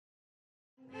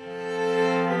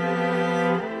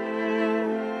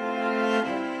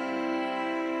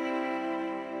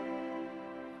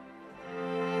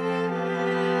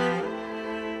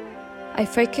I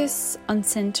focus on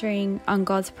centering on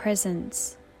God's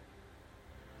presence.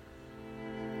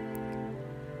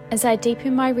 As I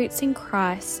deepen my roots in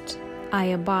Christ, I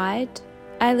abide,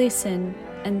 I listen,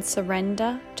 and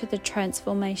surrender to the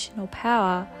transformational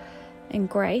power and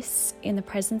grace in the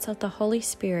presence of the Holy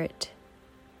Spirit.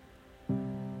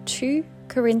 2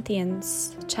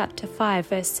 Corinthians chapter 5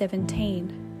 verse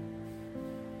 17.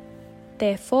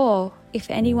 Therefore, if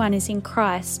anyone is in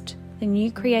Christ, the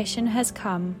new creation has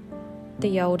come,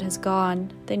 the old has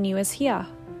gone, the new is here.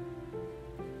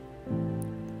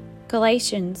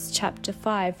 Galatians chapter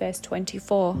 5 verse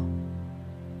 24.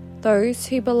 Those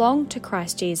who belong to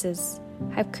Christ Jesus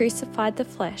have crucified the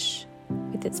flesh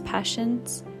with its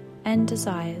passions and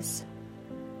desires.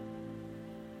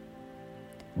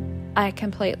 I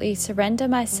completely surrender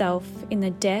myself in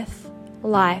the death,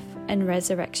 life, and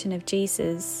resurrection of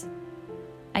Jesus.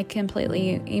 I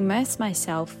completely immerse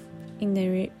myself in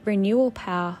the renewal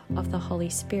power of the Holy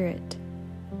Spirit.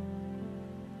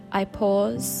 I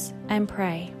pause and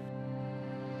pray.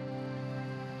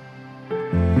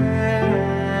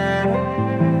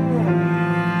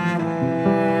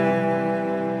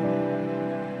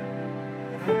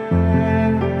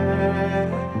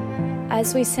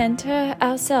 As we center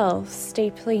ourselves,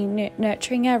 deeply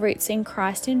nurturing our roots in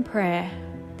Christ in prayer,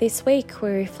 this week we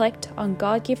reflect on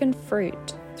God-given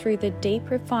fruit through the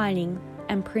deep refining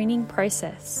and pruning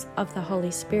process of the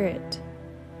Holy Spirit.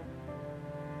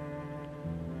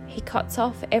 He cuts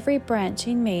off every branch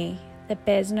in me that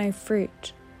bears no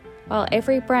fruit, while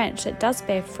every branch that does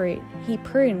bear fruit, He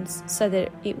prunes so that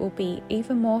it will be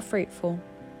even more fruitful.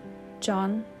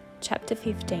 John chapter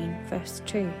 15, verse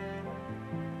 2.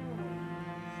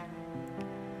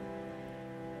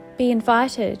 Be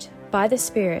invited by the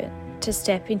Spirit to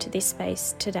step into this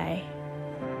space today.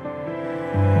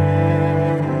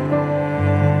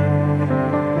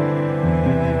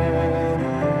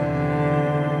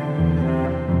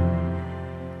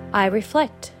 I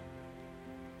reflect.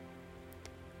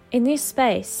 In this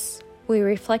space, we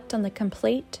reflect on the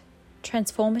complete,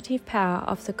 transformative power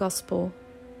of the gospel.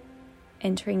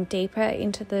 Entering deeper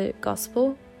into the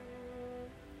gospel,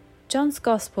 John's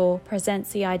Gospel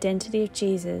presents the identity of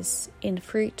Jesus in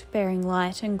fruit-bearing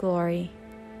light and glory.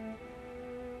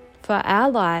 For our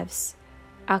lives,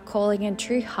 our calling and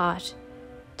true heart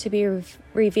to be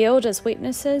revealed as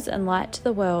witnesses and light to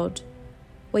the world,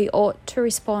 we ought to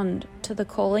respond to the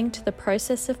calling to the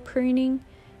process of pruning,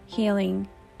 healing,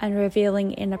 and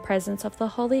revealing in the presence of the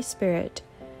Holy Spirit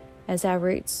as our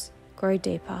roots grow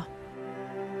deeper.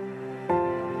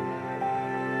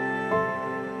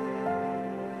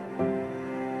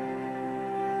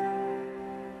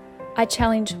 I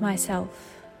challenge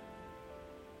myself.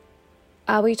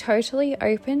 Are we totally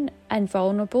open and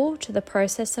vulnerable to the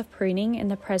process of pruning in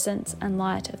the presence and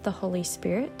light of the Holy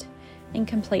Spirit in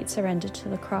complete surrender to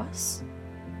the cross?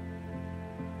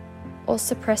 Or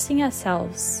suppressing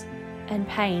ourselves and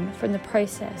pain from the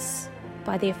process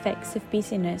by the effects of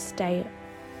busyness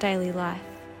daily life?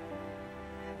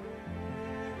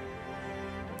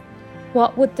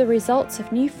 What would the results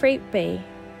of new fruit be,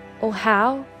 or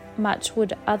how much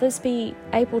would others be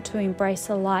able to embrace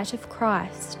the light of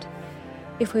Christ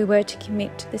if we were to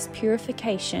commit to this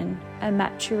purification and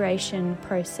maturation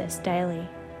process daily?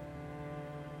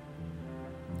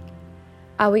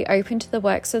 Are we open to the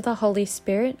works of the Holy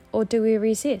Spirit, or do we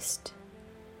resist?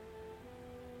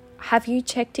 Have you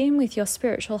checked in with your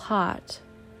spiritual heart?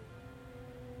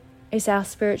 Is our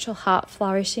spiritual heart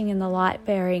flourishing in the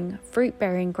light-bearing,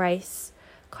 fruit-bearing grace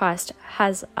Christ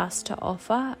has us to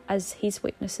offer as His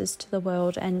witnesses to the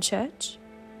world and church?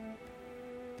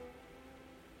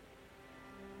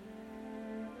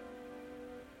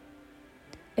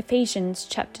 Ephesians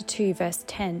chapter 2 verse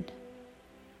 10.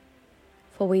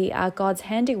 For we are God's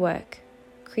handiwork,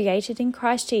 created in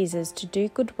Christ Jesus to do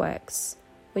good works,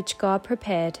 which God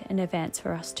prepared in advance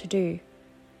for us to do.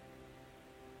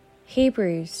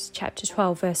 Hebrews chapter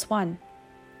 12 verse 1.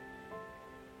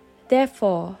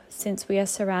 Therefore, since we are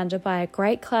surrounded by a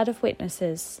great cloud of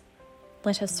witnesses,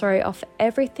 let us throw off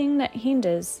everything that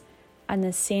hinders and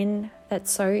the sin that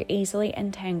so easily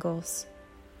entangles.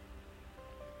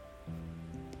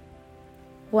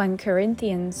 1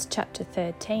 Corinthians chapter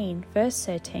 13, verse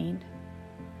 13.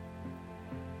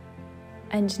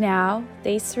 And now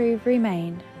these three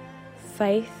remain: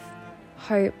 faith,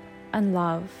 hope, and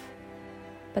love.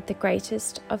 But the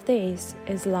greatest of these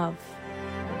is love.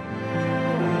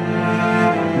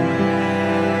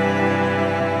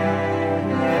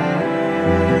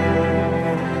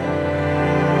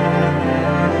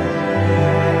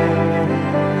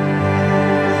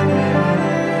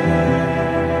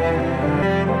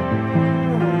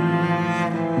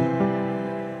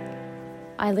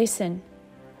 Listen.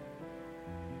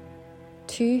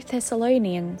 2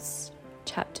 Thessalonians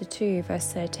chapter 2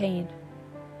 verse 13.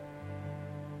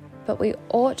 But we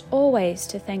ought always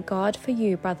to thank God for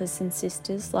you, brothers and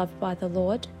sisters loved by the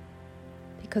Lord,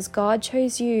 because God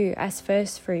chose you as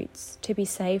firstfruits to be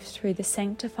saved through the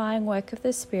sanctifying work of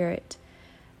the Spirit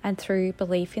and through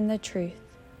belief in the truth.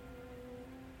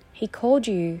 He called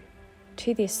you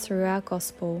to this through our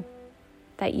gospel,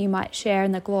 that you might share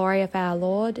in the glory of our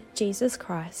Lord Jesus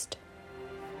Christ.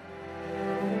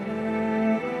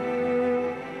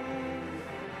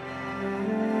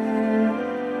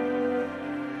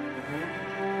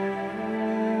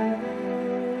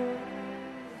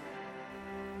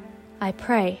 I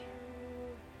pray.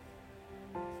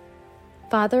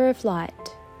 Father of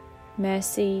light,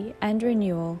 mercy and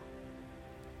renewal,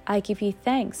 I give you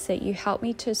thanks that you help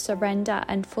me to surrender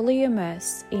and fully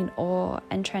immerse in awe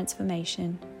and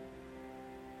transformation.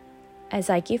 As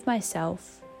I give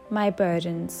myself, my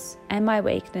burdens and my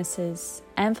weaknesses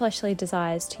and fleshly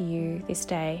desires to you this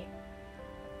day,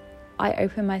 I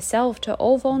open myself to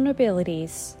all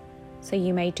vulnerabilities so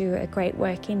you may do a great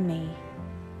work in me.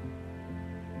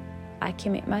 I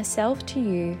commit myself to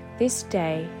you this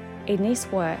day in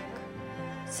this work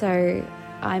so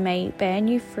I may bear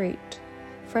new fruit,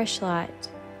 fresh light,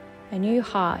 a new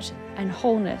heart and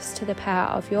wholeness to the power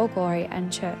of your glory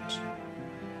and church.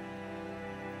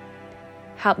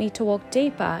 Help me to walk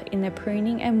deeper in the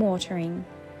pruning and watering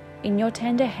in your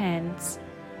tender hands,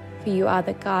 for you are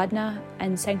the gardener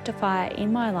and sanctifier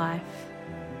in my life,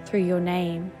 through your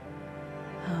name.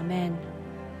 Amen.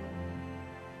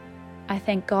 I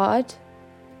thank God,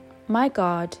 my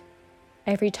God,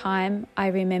 every time I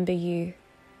remember you.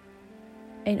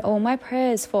 In all my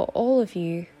prayers for all of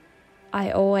you, I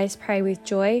always pray with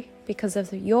joy because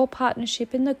of your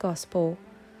partnership in the gospel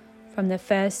from the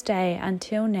first day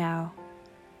until now,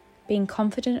 being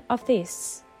confident of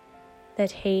this, that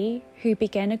he who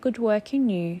began a good work in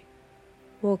you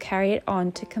will carry it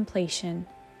on to completion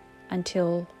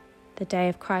until the day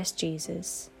of Christ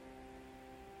Jesus.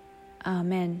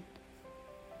 Amen.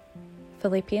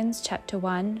 Philippians chapter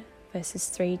 1 verses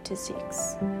 3 to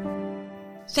 6.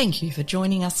 Thank you for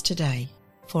joining us today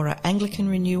for our Anglican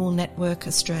Renewal Network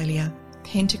Australia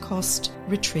Pentecost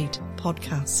Retreat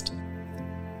podcast.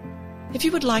 If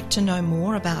you would like to know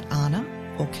more about Anna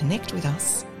or connect with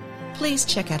us, please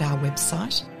check out our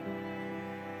website.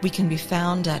 We can be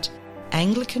found at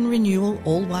AnglicanRenewal,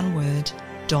 all one word,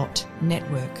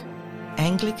 .network.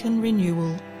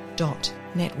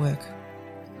 AnglicanRenewal.network.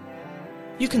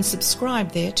 You can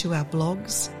subscribe there to our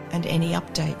blogs and any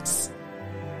updates,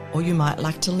 or you might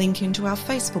like to link into our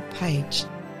Facebook page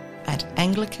at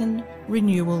Anglican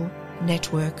Renewal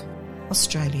Network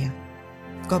Australia.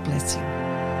 God bless you.